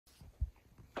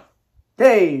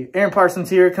Hey, Aaron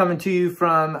Parsons here, coming to you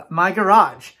from my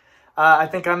garage. I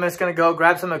think I'm just going to go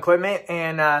grab some equipment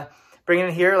and bring it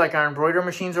in here, like our embroidery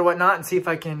machines or whatnot, and see if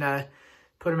I can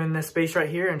put them in this space right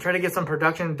here and try to get some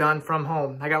production done from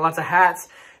home. I got lots of hats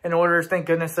and orders, thank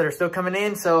goodness, that are still coming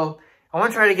in, so I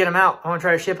want to try to get them out. I want to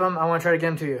try to ship them. I want to try to get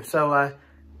them to you. So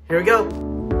here we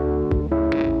go.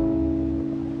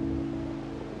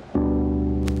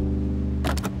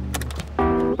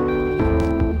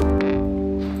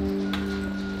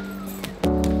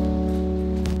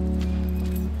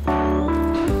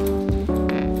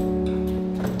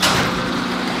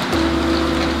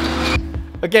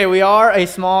 Okay, we are a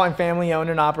small and family owned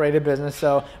and operated business.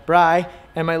 So Bri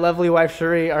and my lovely wife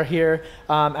Shuri are here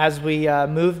as we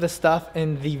move the stuff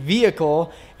in the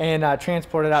vehicle and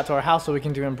transport it out to our house so we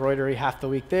can do embroidery half the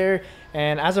week there.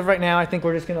 And as of right now, I think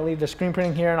we're just gonna leave the screen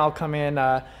printing here, and I'll come in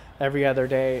every other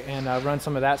day and run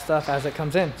some of that stuff as it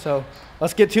comes in. So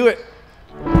let's get to it.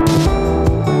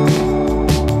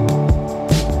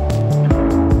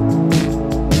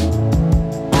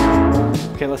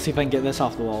 Okay, let's see if I can get this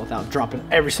off the wall without dropping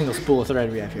every single spool of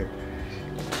thread we have here.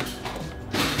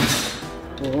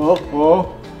 Whoa,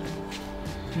 whoa.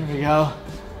 Here we go.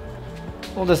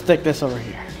 We'll just stick this over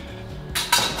here.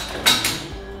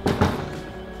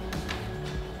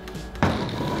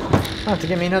 I'll have to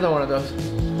get me another one of those.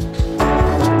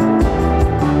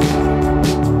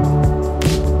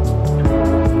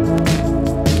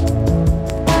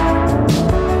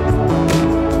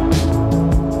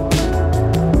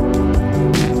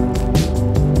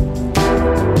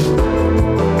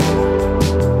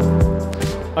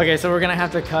 Okay, so we're gonna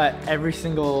have to cut every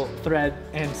single thread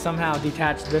and somehow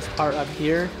detach this part up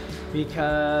here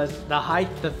because the height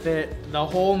to fit the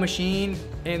whole machine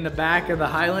in the back of the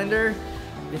Highlander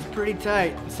is pretty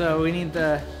tight. So we need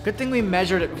the, good thing we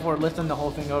measured it before lifting the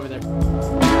whole thing over there.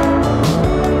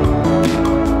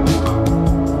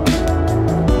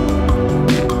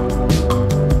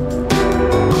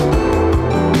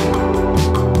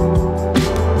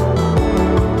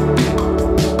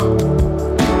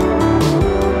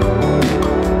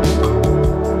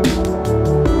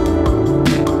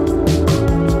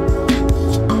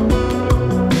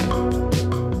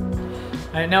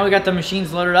 Now we got the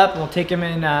machines loaded up, and we'll take them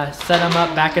and set them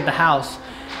up back at the house.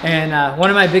 And one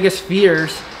of my biggest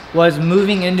fears was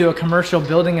moving into a commercial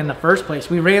building in the first place.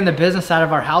 We ran the business out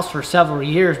of our house for several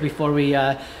years before we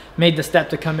made the step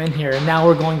to come in here, and now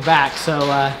we're going back. So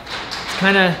it's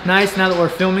kind of nice now that we're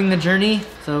filming the journey.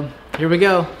 So here we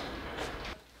go.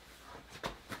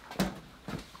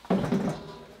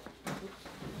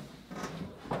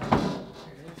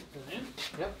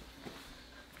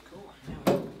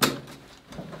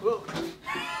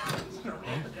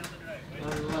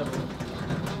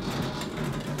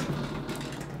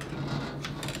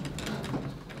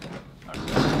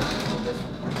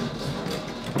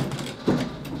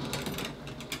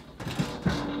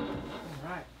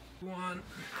 One.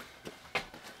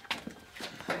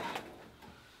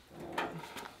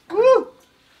 Woo!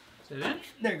 Is it in?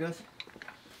 There it goes.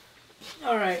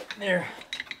 All right, there.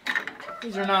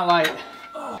 These are not light.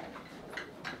 Oh.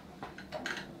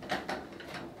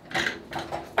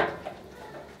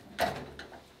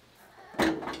 There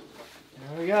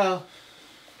we go.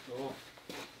 Cool.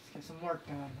 Let's get some work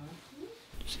done, huh?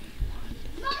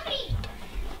 Mommy!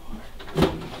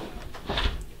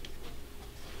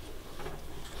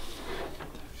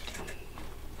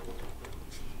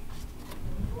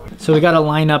 So we got to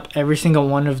line up every single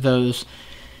one of those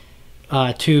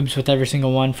tubes with every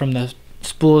single one, from the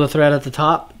spool of the thread at the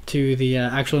top to the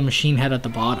actual machine head at the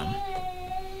bottom.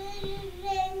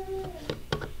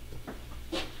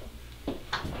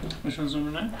 Which one's number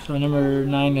 9? So number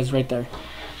 9 is right there.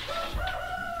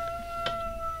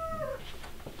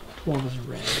 12 is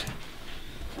red.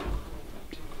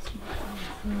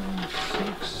 5,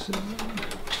 6, 7.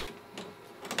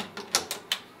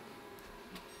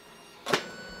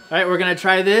 All right, we're gonna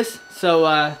try this,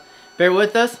 so bear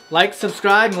with us, like,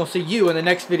 subscribe, and we'll see you in the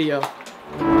next video.